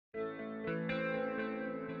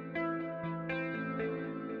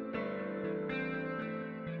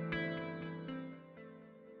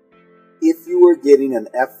you are getting an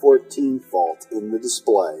F14 fault in the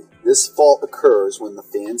display, this fault occurs when the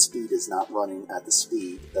fan speed is not running at the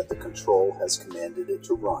speed that the control has commanded it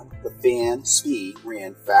to run. The fan speed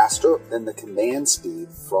ran faster than the command speed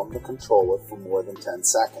from the controller for more than 10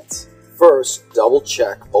 seconds. First, double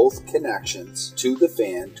check both connections to the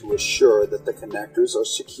fan to assure that the connectors are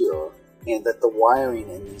secure and that the wiring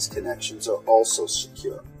in these connections are also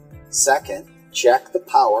secure. Second, check the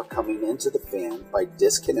power coming into the fan by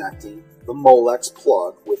disconnecting the Molex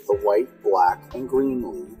plug with the white, black, and green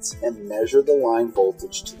leads and measure the line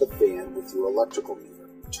voltage to the fan with your electrical meter.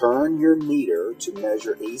 Turn your meter to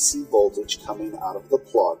measure AC voltage coming out of the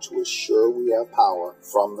plug to assure we have power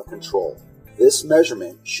from the control. This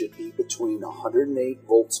measurement should be between 108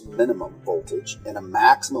 volts minimum voltage and a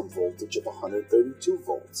maximum voltage of 132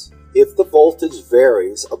 volts. If the voltage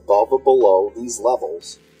varies above or below these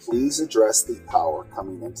levels, please address the power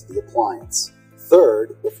coming into the appliance.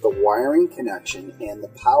 Third, if the wiring connection and the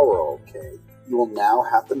power are okay, you will now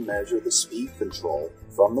have to measure the speed control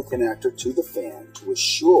from the connector to the fan to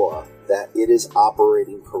assure that it is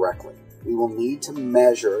operating correctly. We will need to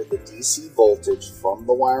measure the DC voltage from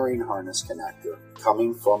the wiring harness connector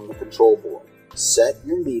coming from the control board. Set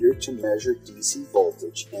your meter to measure DC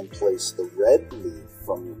voltage and place the red lead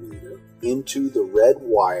from your meter into the red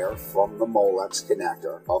wire from the Molex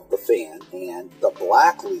connector of the fan and the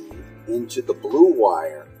black lead into the blue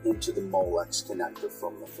wire into the Molex connector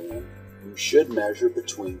from the fan. You should measure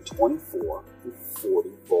between 24 and 40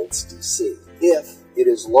 volts DC. If it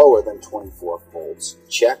is lower than 24 volts,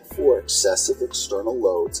 check for excessive external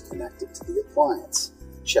loads connected to the appliance.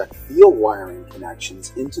 Check field wiring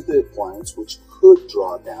connections into the appliance which could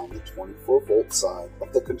draw down the 24 volt side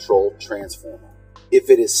of the control transformer. If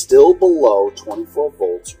it is still below 24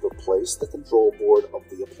 volts, replace the control board of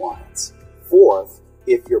the appliance. Fourth,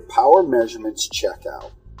 if your power measurements check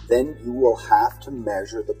out, then you will have to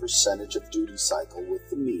measure the percentage of duty cycle with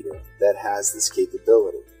the meter that has this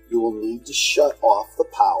capability. You will need to shut off the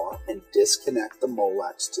power and disconnect the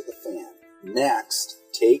Molex to the fan. Next,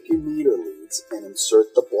 take your meter leads and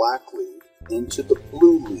insert the black lead into the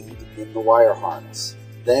blue lead in the wire harness.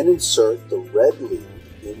 Then insert the red lead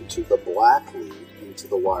into the black lead into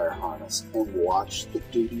the wire harness and watch the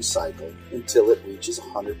duty cycle until it reaches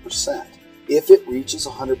 100%. If it reaches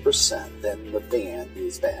 100%, then the fan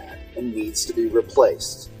is bad and needs to be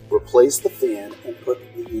replaced. Replace the fan and put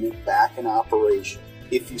the unit back in operation.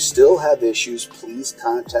 If you still have issues, please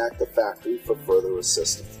contact the factory for further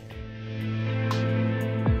assistance.